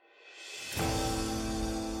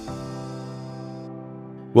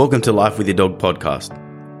Welcome to Life with Your Dog podcast.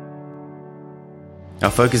 Our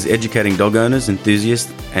focus is educating dog owners, enthusiasts,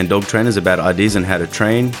 and dog trainers about ideas on how to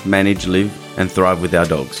train, manage, live, and thrive with our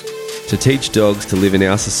dogs. To teach dogs to live in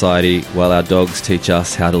our society while our dogs teach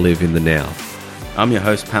us how to live in the now. I'm your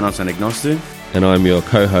host, Panos Anagnostou. And I'm your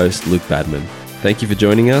co-host, Luke Badman. Thank you for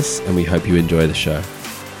joining us, and we hope you enjoy the show.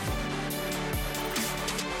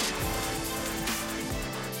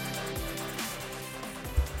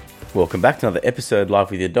 Welcome back to another episode,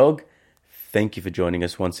 Life with Your Dog. Thank you for joining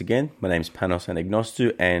us once again. My name is Panos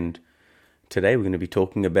Anagnostou, and today we're going to be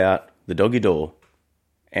talking about the doggy door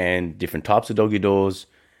and different types of doggy doors.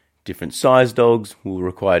 Different size dogs will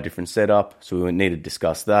require different setup, so we need to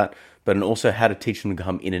discuss that. But also how to teach them to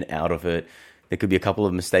come in and out of it. There could be a couple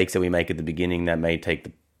of mistakes that we make at the beginning that may take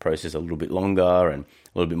the process a little bit longer and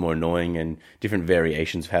a little bit more annoying, and different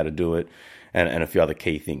variations of how to do it, and a few other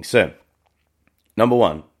key things. So, number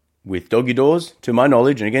one, with doggy doors, to my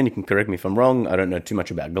knowledge, and again, you can correct me if I'm wrong, I don't know too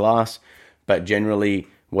much about glass, but generally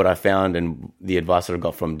what I found and the advice that I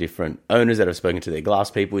got from different owners that have spoken to their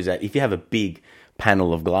glass people is that if you have a big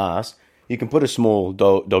panel of glass, you can put a small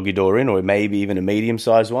doggy door in, or maybe even a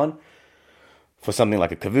medium-sized one, for something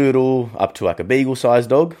like a cavoodle up to like a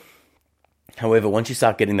beagle-sized dog. However, once you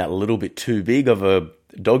start getting that little bit too big of a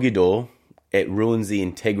doggy door, it ruins the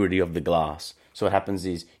integrity of the glass. So what happens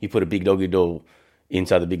is you put a big doggy door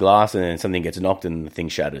inside the big glass, and then something gets knocked and the thing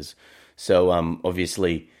shatters. So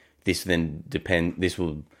obviously, this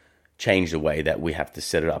will change the way that we have to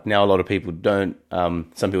set it up. Now, a lot of people don't.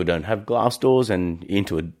 Some people don't have glass doors, and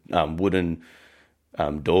into a wooden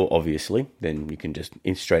door, obviously, then you can just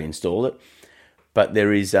straight install it. But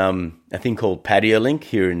there is a thing called Patio Link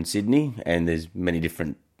here in Sydney, and there's many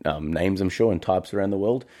different names, I'm sure, and types around the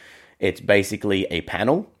world. It's basically a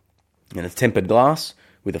panel, and it's tempered glass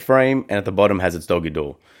with a frame, and at the bottom has its doggy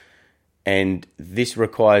door. And this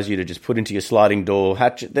requires you to just put into your sliding door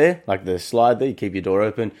hatchet there, like the slide there, you keep your door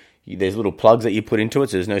open. There's little plugs that you put into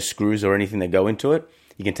it, so there's no screws or anything that go into it.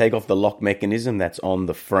 You can take off the lock mechanism that's on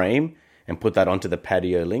the frame and put that onto the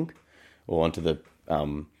Patio Link, or onto the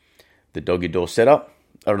doggy door setup.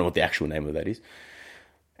 I don't know what the actual name of that is.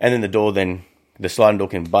 And then the sliding door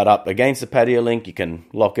can butt up against the Patio Link. You can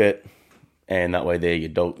lock it, and that way there your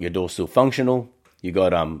door's still functional. You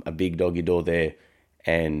got a big doggy door there,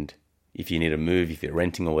 and if you need to move, if you're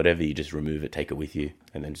renting or whatever, you just remove it, take it with you,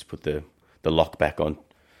 and then just put the lock back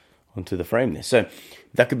onto the frame there. So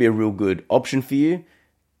that could be a real good option for you.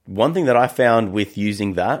 One thing that I found with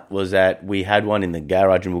using that was that we had one in the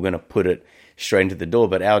garage, and we we're going to put it straight into the door,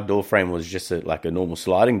 but our door frame was just like a normal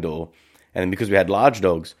sliding door. And then because we had large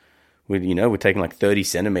dogs, we're taking like 30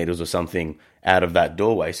 centimeters or something out of that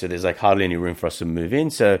doorway, so there's like hardly any room for us to move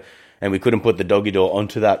in. And we couldn't put the doggy door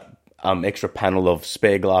onto that extra panel of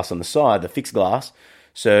spare glass on the side, the fixed glass.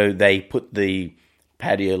 So they put the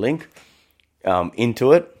Patio Link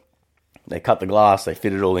into it. They cut the glass, they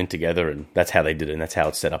fit it all in together, and that's how they did it, and that's how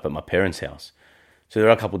it's set up at my parents' house. So there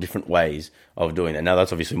are a couple of different ways of doing that. Now,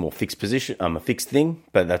 that's obviously more fixed position, a fixed thing,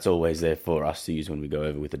 but that's always there for us to use when we go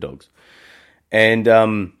over with the dogs.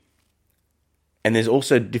 And there's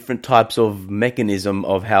also different types of mechanism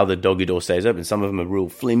of how the doggy door stays open. Some of them are real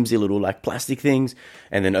flimsy little like plastic things.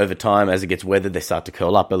 And then over time, as it gets weathered, they start to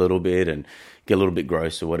curl up a little bit and get a little bit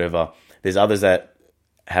gross or whatever. There's others that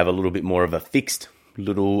have a little bit more of a fixed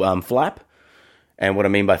little flap. And what I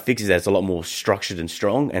mean by fixed is that it's a lot more structured and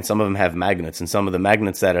strong. And some of them have magnets. And some of the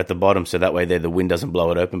magnets that are at the bottom, so that way the wind doesn't blow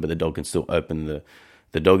it open, but the dog can still open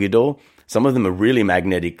the doggy door. Some of them are really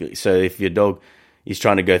magnetic. So if your dog is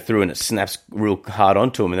trying to go through and it snaps real hard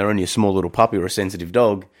onto them, and they're only a small little puppy or a sensitive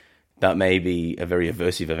dog, that may be a very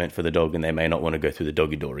aversive event for the dog, and they may not want to go through the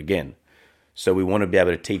doggy door again. So we want to be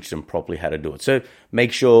able to teach them properly how to do it. So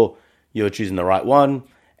make sure you're choosing the right one.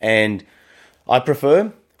 And I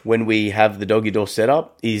prefer, when we have the doggy door set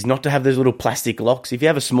up, is not to have those little plastic locks. If you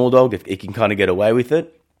have a small dog, it can kind of get away with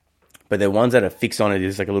it. But the ones that are fixed on it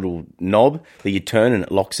is like a little knob that you turn and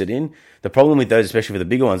it locks it in. The problem with those, especially for the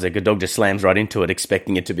bigger ones, like a dog just slams right into it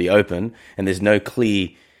expecting it to be open, and there's no clear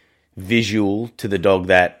visual to the dog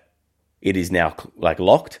that it is now like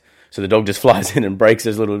locked. So the dog just flies in and breaks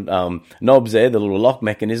those little knobs there, the little lock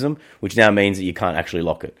mechanism, which now means that you can't actually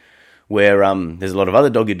lock it. Where there's a lot of other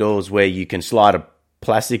doggy doors where you can slide a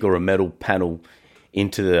plastic or a metal panel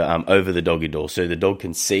into the over the doggy door, so the dog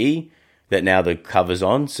can see that now the cover's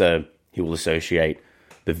on, so he will associate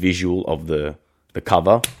the visual of the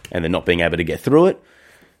cover and then not being able to get through it.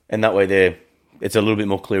 And that way it's a little bit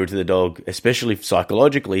more clearer to the dog, especially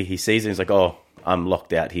psychologically. He sees it and he's like, oh, I'm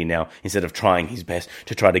locked out here now, instead of trying his best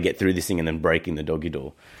to try to get through this thing and then breaking the doggy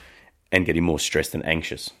door and getting more stressed and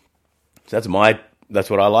anxious. So that's my That's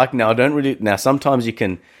what I like. Now, I don't really... Now, sometimes you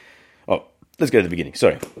can... Oh, let's go to the beginning.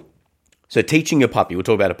 Sorry. So teaching your puppy. We'll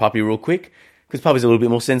talk about a puppy real quick, because puppies are a little bit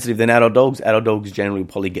more sensitive than adult dogs. Adult dogs generally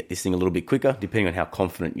probably get this thing a little bit quicker, depending on how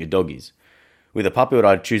confident your dog is. With a puppy, what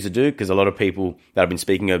I'd choose to do, because a lot of people that I've been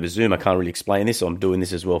speaking over Zoom, I can't really explain this, so I'm doing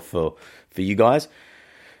this as well for you guys.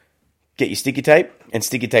 Get your sticky tape and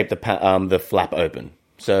sticky tape the flap open.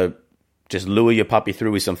 So just lure your puppy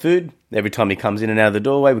through with some food. Every time he comes in and out of the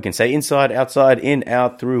doorway, we can say inside, outside, in,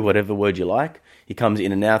 out, through, whatever word you like. He comes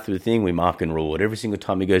in and out through the thing, we mark and rule it. Every single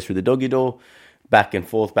time he goes through the doggy door, back and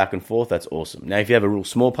forth, that's awesome. Now, if you have a real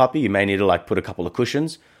small puppy, you may need to like put a couple of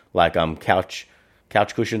cushions, like couch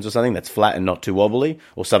cushions or something that's flat and not too wobbly,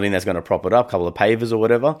 or something that's going to prop it up, a couple of pavers or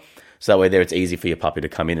whatever. So that way there it's easy for your puppy to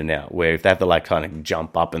come in and out. Where if they have to like kind of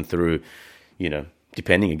jump up and through,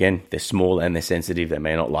 depending, again, they're small and they're sensitive, they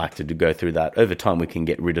may not like to go through that. Over time, we can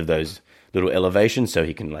get rid of those little elevations so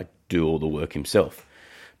he can like do all the work himself.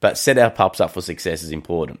 But set our pups up for success is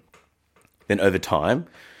important. Then over time,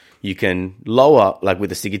 you can lower, like with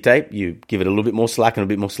the sticky tape, you give it a little bit more slack and a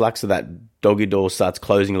bit more slack so that doggy door starts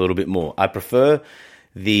closing a little bit more. I prefer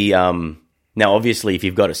the, now obviously if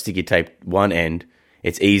you've got a sticky tape one end,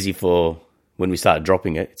 it's easy for, when we start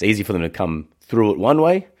dropping it, it's easy for them to come through it one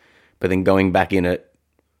way, but then going back in it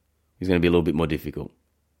is going to be a little bit more difficult.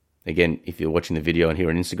 Again, if you're watching the video on here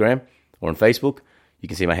on Instagram or on Facebook, you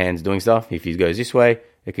can see my hands doing stuff. If he goes this way,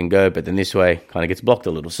 it can go, but then this way kind of gets blocked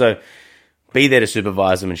a little. So be there to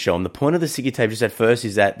supervise them and show them. The point of the sticky tape just at first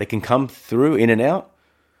is that they can come through in and out,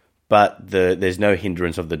 but there's no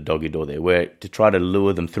hindrance of the doggy door there, where to try to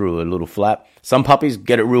lure them through a little flap. Some puppies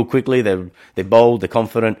get it real quickly. They're bold, they're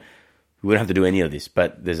confident. We don't have to do any of this,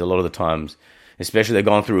 but there's a lot of the times, especially they've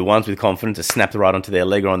gone through once with confidence, it snapped right onto their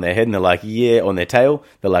leg or on their head, and they're like, yeah, on their tail.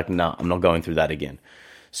 They're like, nah, I'm not going through that again.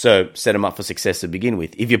 So set them up for success to begin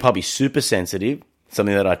with. If your puppy's super sensitive,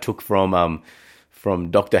 something that I took from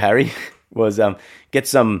Dr. Harry, was get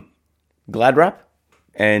some Glad wrap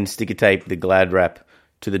and sticky tape the Glad wrap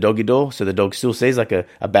to the doggy door, so the dog still sees like a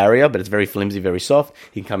barrier, but it's very flimsy, very soft.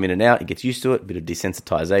 He can come in and out, he gets used to it, a bit of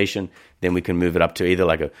desensitization. Then we can move it up to either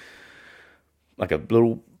like a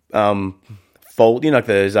little fold, like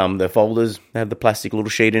those the folders, they have the plastic little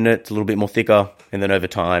sheet in it, it's a little bit more thicker, and then over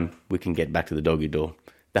time we can get back to the doggy door.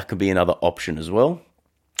 That could be another option as well,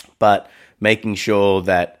 but making sure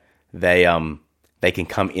that they can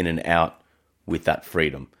come in and out with that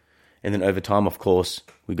freedom. And then over time, of course,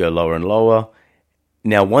 we go lower and lower.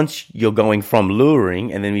 Now, once you're going from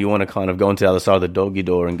luring, and then you want to kind of go into the other side of the doggy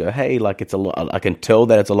door and go, hey, like it's a lot, I can tell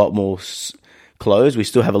that it's a lot more closed. We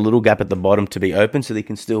still have a little gap at the bottom to be open, so they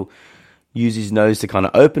can still use his nose to kind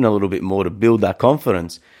of open a little bit more to build that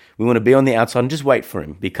confidence. We want to be on the outside and just wait for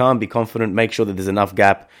him. Be calm, be confident, make sure that there's enough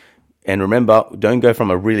gap. And remember, don't go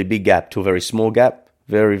from a really big gap to a very small gap.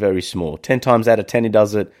 Very, very small. 10 times out of 10, he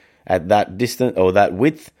does it at that distance or that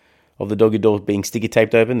width of the doggy door being sticky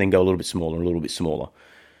taped open, then go a little bit smaller, a little bit smaller.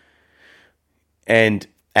 And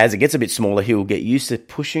as it gets a bit smaller, he'll get used to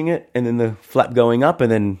pushing it and then the flap going up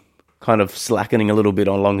and then kind of slackening a little bit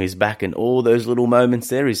along his back. And all those little moments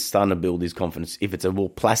there is starting to build his confidence. If it's a more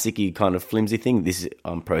plasticky kind of flimsy thing, this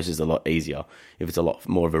process is a lot easier. If it's a lot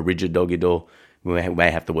more of a rigid doggy door, we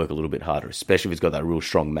may have to work a little bit harder, especially if it's got that real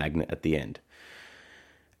strong magnet at the end.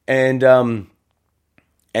 And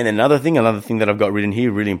another thing that I've got written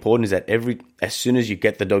here, really important, is that as soon as you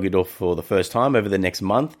get the doggy door for the first time over the next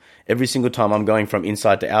month, every single time I'm going from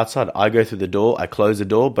inside to outside, I go through the door, I close the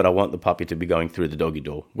door, but I want the puppy to be going through the doggy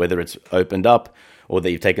door, whether it's opened up or that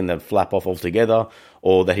you've taken the flap off altogether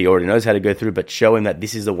or that he already knows how to go through, but show him that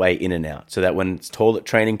this is the way in and out, so that when it's toilet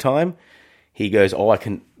training time, he goes,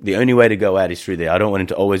 the only way to go out is through there. I don't want him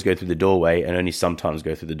to always go through the doorway and only sometimes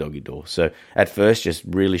go through the doggy door. So at first, just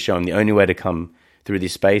really show him the only way to come through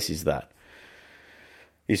this space is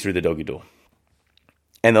through the doggy door.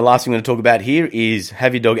 And the last thing I'm going to talk about here is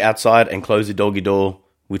have your dog outside and close the doggy door.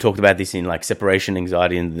 We talked about this in like separation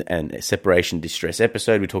anxiety and separation distress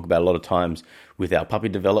episode. We talk about a lot of times with our puppy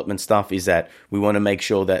development stuff is that we want to make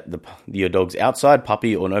sure that your dog's outside,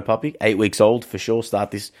 puppy or no puppy, 8 weeks old for sure,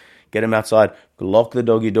 start this. Get him outside, lock the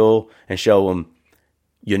doggy door, and show him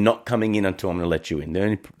you're not coming in until I'm going to let you in.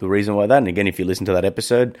 The reason why that, and again, if you listen to that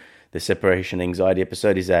episode, the separation anxiety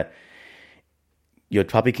episode, is that your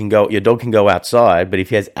dog can go outside, but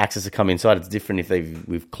if he has access to come inside, it's different if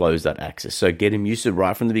we've closed that access. So get him used to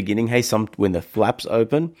right from the beginning. Hey, when the flap's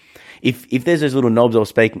open, if there's those little knobs I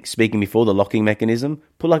was speaking before, the locking mechanism,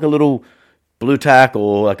 put like a little blue tack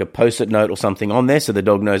or like a post-it note or something on there so the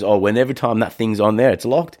dog knows, every time that thing's on there, it's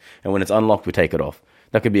locked, and when it's unlocked, we take it off.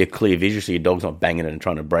 That could be a clear visual so your dog's not banging it and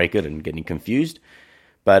trying to break it and getting confused,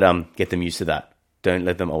 but get them used to that. don't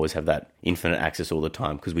let them always have that infinite access all the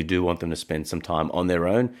time, because we do want them to spend some time on their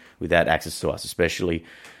own without access to us, especially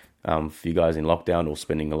for you guys in lockdown or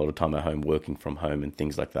spending a lot of time at home, working from home and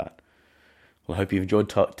things like that. Well, I hope you've enjoyed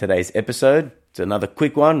today's episode. It's another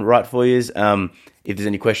quick one, right for you. If there's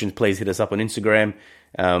any questions, please hit us up on Instagram,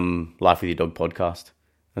 Life with Your Dog Podcast.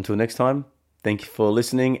 Until next time, thank you for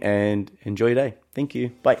listening and enjoy your day. Thank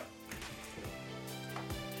you. Bye.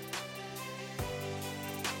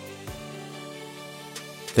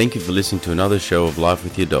 Thank you for listening to another show of Life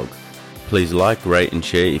with Your Dog. Please like, rate and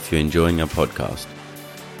share if you're enjoying our podcast.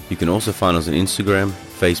 You can also find us on Instagram,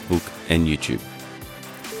 Facebook and YouTube.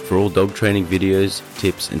 For all dog training videos,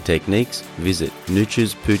 tips and techniques, visit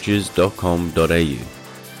noochespooches.com.au.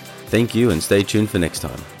 Thank you and stay tuned for next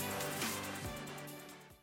time.